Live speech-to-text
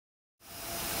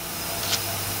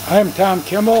I'm Tom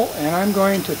Kimmel, and I'm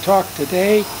going to talk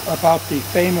today about the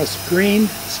famous Green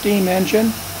steam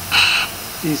engine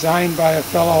designed by a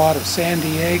fellow out of San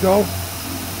Diego.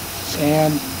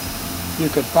 And you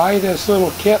could buy this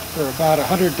little kit for about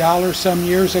 $100 some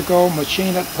years ago,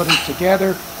 machine it, put it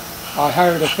together. I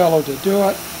hired a fellow to do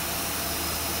it.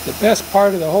 The best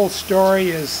part of the whole story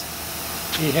is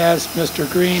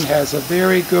Mr. Green has a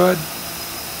very good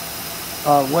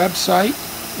website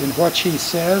in which he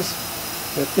says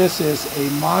that this is a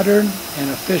modern and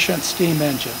efficient steam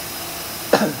engine.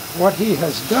 What he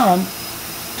has done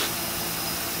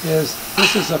is,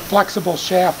 this is a flexible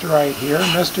shaft right here.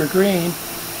 Mr. Green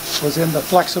was in the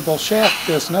flexible shaft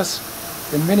business,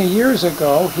 and many years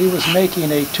ago he was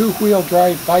making a two-wheel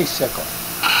drive bicycle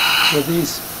with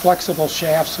these flexible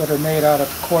shafts that are made out of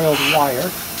coiled wire.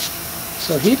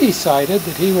 So he decided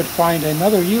that he would find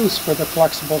another use for the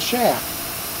flexible shaft.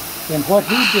 And what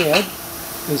he did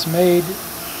is made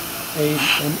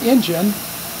an engine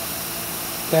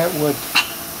that would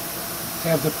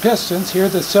have the pistons. Here are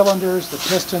the cylinders, the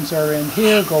pistons are in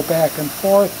here, go back and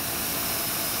forth.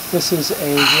 This is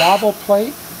a wobble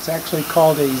plate. It's actually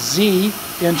called a Z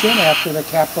engine after the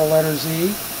capital letter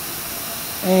Z.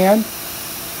 And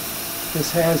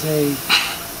this has a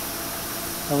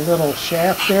little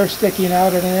shaft there sticking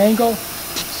out at an angle.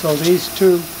 So these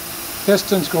two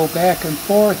pistons go back and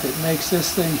forth. It makes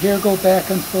this thing here go back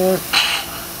and forth,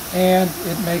 and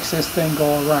it makes this thing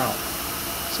go around.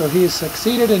 So he's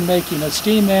succeeded in making a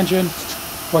steam engine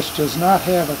which does not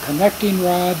have a connecting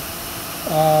rod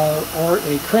or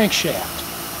a crankshaft.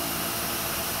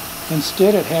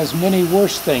 Instead, it has many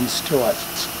worse things to it.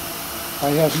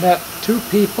 I have met two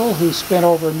people who spent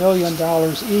over $1 million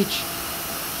each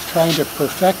trying to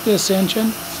perfect this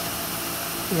engine.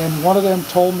 And one of them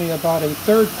told me about a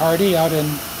third party out in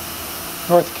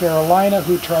North Carolina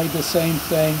who tried the same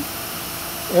thing.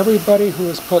 Everybody who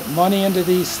has put money into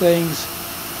these things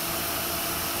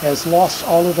has lost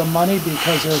all of the money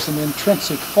because there's an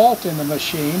intrinsic fault in the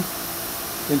machine,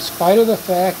 in spite of the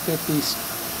fact that the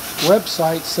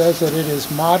website says that it is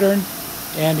modern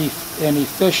and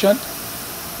efficient.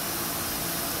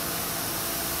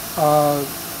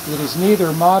 It is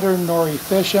neither modern nor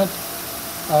efficient.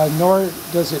 Nor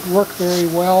does it work very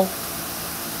well,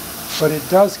 but it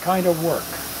does kind of work.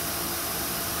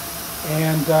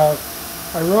 And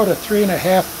I wrote a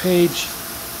 3.5-page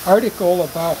article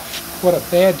about what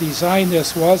a bad design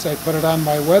this was. I put it on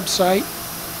my website,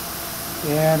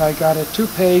 and I got a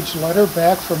 2-page letter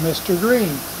back from Mr.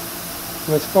 Green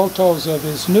with photos of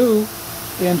his new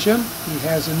engine. He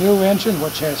has a new engine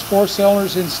which has 4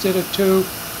 cylinders instead of 2,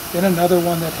 and another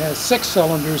one that has 6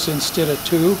 cylinders instead of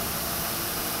 2.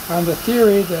 On the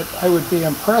theory that I would be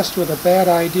impressed with a bad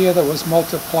idea that was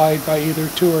multiplied by either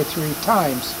 2 or 3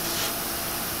 times.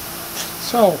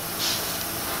 So,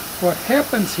 what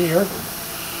happens here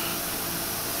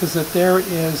is that there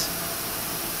is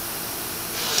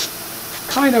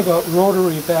kind of a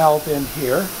rotary valve in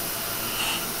here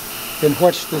in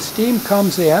which the steam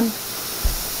comes in.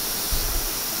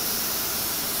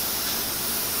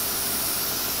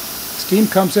 Steam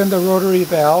comes in the rotary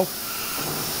valve.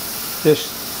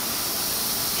 This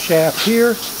shaft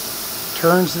here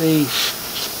turns the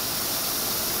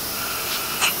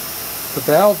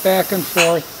valve back and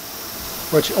forth,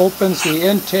 which opens the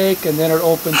intake, and then it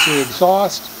opens the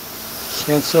exhaust.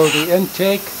 And so the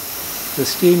intake, the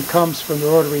steam comes from the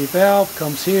rotary valve,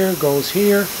 comes here, goes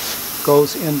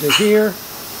into here,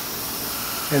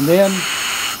 and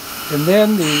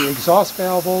then the exhaust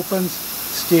valve opens,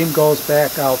 steam goes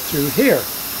back out through here.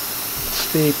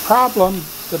 The problem,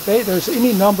 there's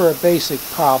any number of basic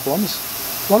problems.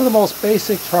 One of the most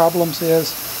basic problems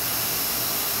is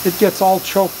it gets all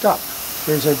choked up.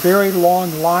 There's a very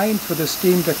long line for the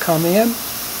steam to come in,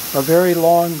 a very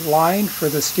long line for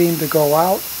the steam to go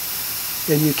out,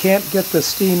 and you can't get the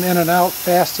steam in and out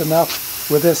fast enough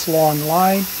with this long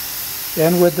line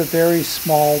and with the very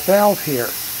small valve here.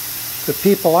 The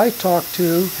people I talked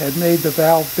to had made the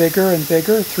valve bigger and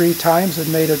bigger, 3 times had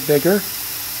made it bigger.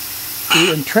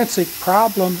 The intrinsic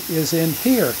problem is in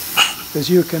here. As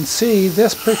you can see,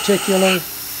 this particular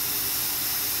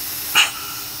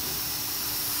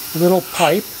little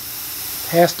pipe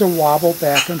has to wobble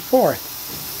back and forth.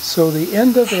 So the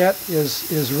end of it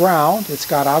is round. It's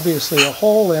got obviously a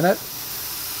hole in it.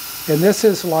 And this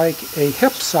is like a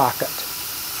hip socket.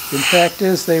 In fact,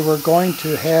 they were going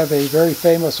to have a very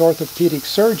famous orthopedic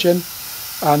surgeon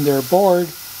on their board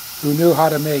who knew how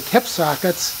to make hip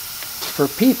sockets for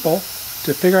people,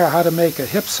 to figure out how to make a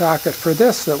hip socket for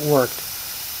this that worked.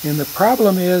 And the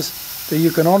problem is that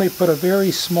you can only put a very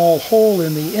small hole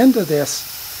in the end of this,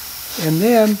 and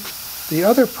then The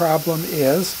other problem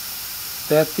is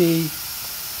that the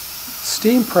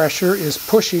steam pressure is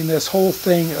pushing this whole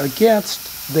thing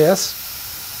against this,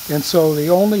 and so the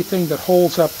only thing that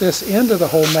holds up this end of the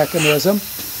whole mechanism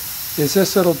is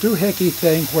this little doohickey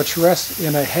thing which rests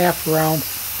in a half round.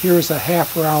 Here's a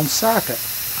half round socket,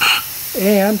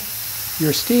 and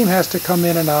your steam has to come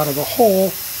in and out of the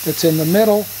hole that's in the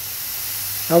middle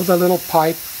of the little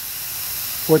pipe,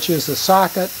 which is the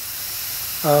socket,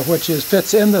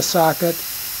 fits in the socket,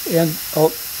 and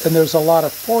there's a lot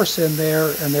of force in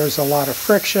there, and there's a lot of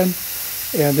friction,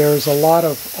 and there's a lot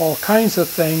of all kinds of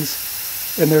things,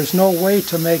 and there's no way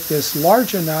to make this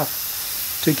large enough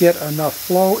to get enough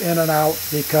flow in and out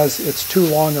because it's too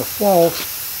long a flow,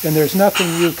 and there's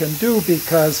nothing you can do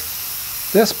because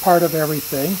this part of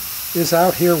everything is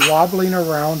out here wobbling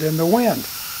around in the wind.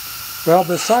 Well,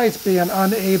 besides being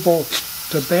unable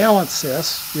to balance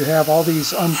this, you have all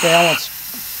these unbalanced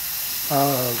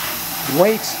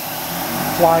weights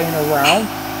flying around,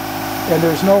 and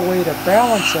there's no way to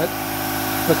balance it,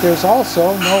 but there's also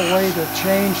almost no way to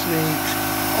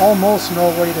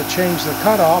change the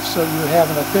cutoff so you have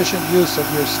an efficient use of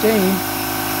your steam,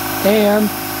 and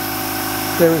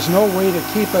there is no way to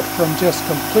keep it from just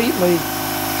completely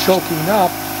choking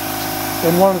up.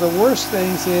 And one of the worst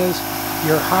things is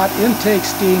your hot intake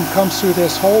steam comes through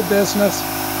this whole business,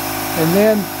 and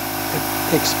then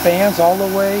it expands all the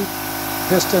way.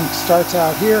 Piston starts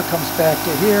out here, comes back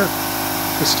to here.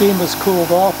 The steam is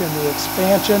cooled off in the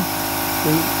expansion.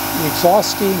 The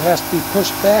exhaust steam has to be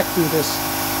pushed back through this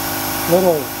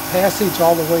little passage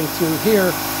all the way through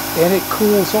here, and it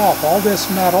cools off. All this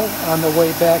metal on the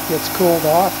way back gets cooled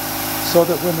off so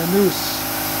that when the new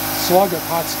slug of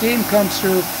hot steam comes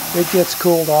through, it gets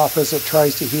cooled off as it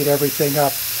tries to heat everything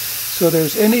up. So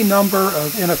there's any number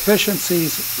of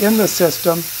inefficiencies in the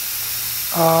system,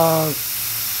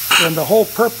 and the whole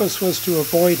purpose was to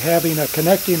avoid having a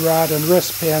connecting rod and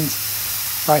wrist pins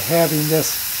by having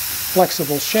this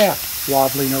flexible shaft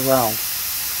wobbling around.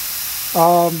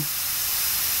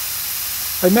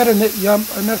 I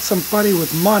met somebody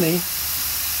with money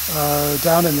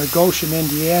down in the Goshen,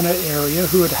 Indiana area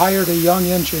who had hired a young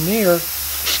engineer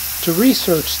to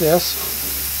research this,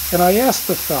 and I asked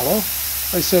the fellow,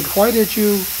 I said, why did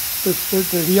you,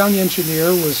 the young engineer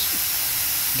was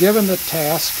given the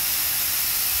task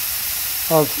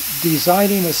of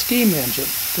designing a steam engine,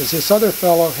 because this other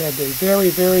fellow had a very,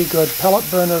 very good pellet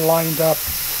burner lined up,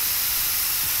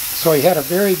 so he had a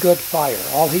very good fire.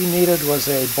 All he needed was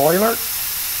a boiler,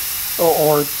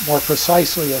 or more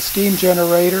precisely a steam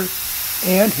generator,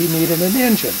 and he needed an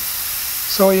engine.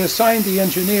 So he assigned the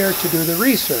engineer to do the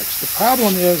research. The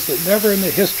problem is that never in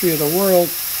the history of the world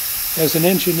has an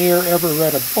engineer ever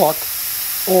read a book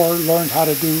or learned how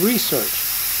to do research.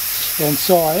 And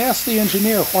so I asked the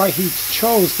engineer why he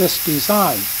chose this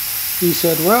design. He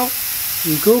said, well,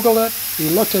 he Googled it, he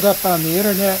looked it up on the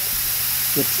internet,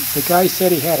 the guy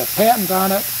said he had a patent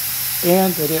on it,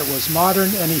 and that it was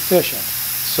modern and efficient.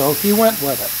 So he went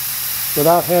with it,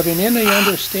 without having any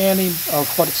understanding of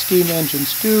what steam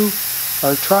engines do,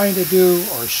 are trying to do,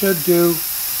 or should do.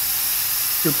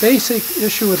 The basic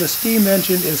issue with a steam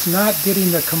engine is not getting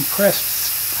the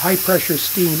compressed high-pressure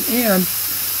steam in,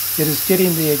 it is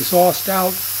getting the exhaust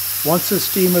out once the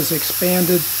steam is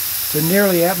expanded to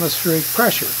nearly atmospheric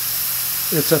pressure.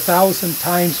 It's 1,000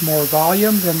 times more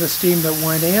volume than the steam that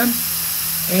went in,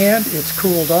 and it's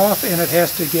cooled off, and it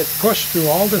has to get pushed through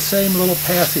all the same little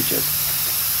passages.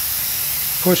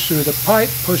 Push through the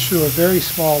pipe, push through a very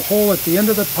small hole at the end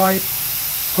of the pipe,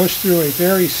 push through a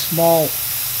very small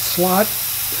slot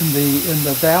in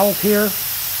the valve here,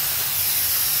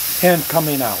 and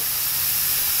coming out.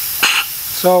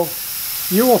 So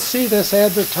you will see this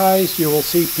advertised, you will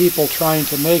see people trying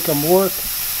to make them work,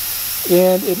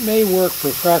 and it may work for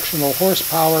fractional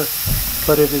horsepower,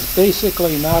 but it is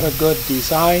basically not a good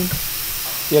design.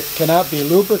 It cannot be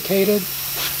lubricated,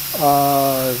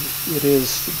 it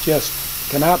is just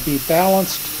cannot be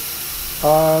balanced.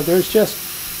 There's just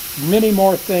many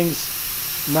more things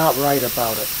not right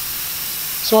about it.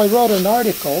 So I wrote an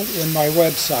article in my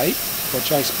website,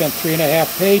 which I spent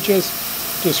 3.5 pages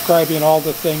describing all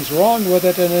the things wrong with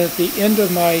it, and at the end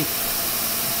of my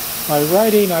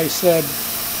writing I said,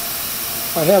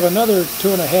 I have another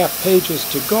 2.5 pages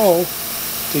to go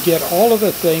to get all of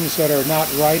the things that are not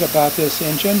right about this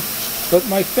engine, but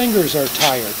my fingers are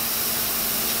tired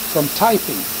from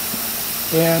typing.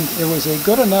 And it was a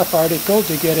good enough article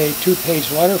to get a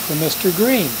 2-page letter from Mr.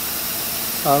 Green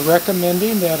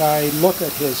recommending that I look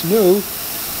at his new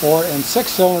 4- and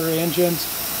 6-cylinder engines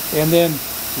and then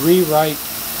rewrite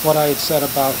what I had said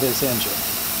about his engine.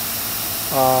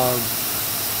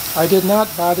 I did not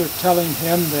bother telling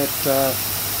him that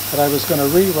I was going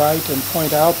to rewrite and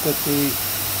point out that the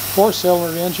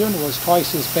 4-cylinder engine was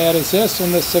twice as bad as this,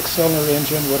 and the 6-cylinder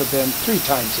engine would have been 3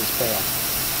 times as bad.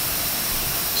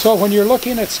 So when you're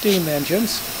looking at steam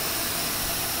engines,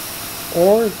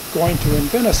 or going to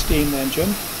invent a steam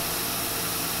engine,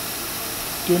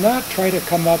 do not try to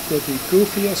come up with the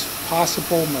goofiest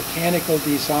possible mechanical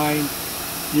design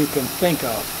you can think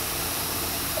of.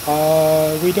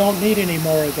 We don't need any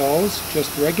more of those,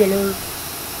 just regular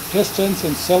pistons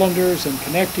and cylinders and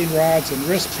connecting rods and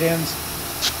wrist pins,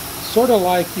 sort of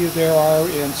like there are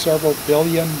in several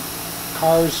billion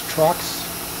cars, trucks,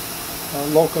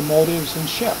 locomotives, and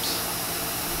ships.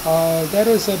 That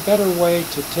is a better way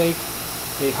to take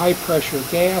a high pressure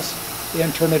gas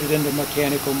and turn it into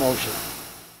mechanical motion.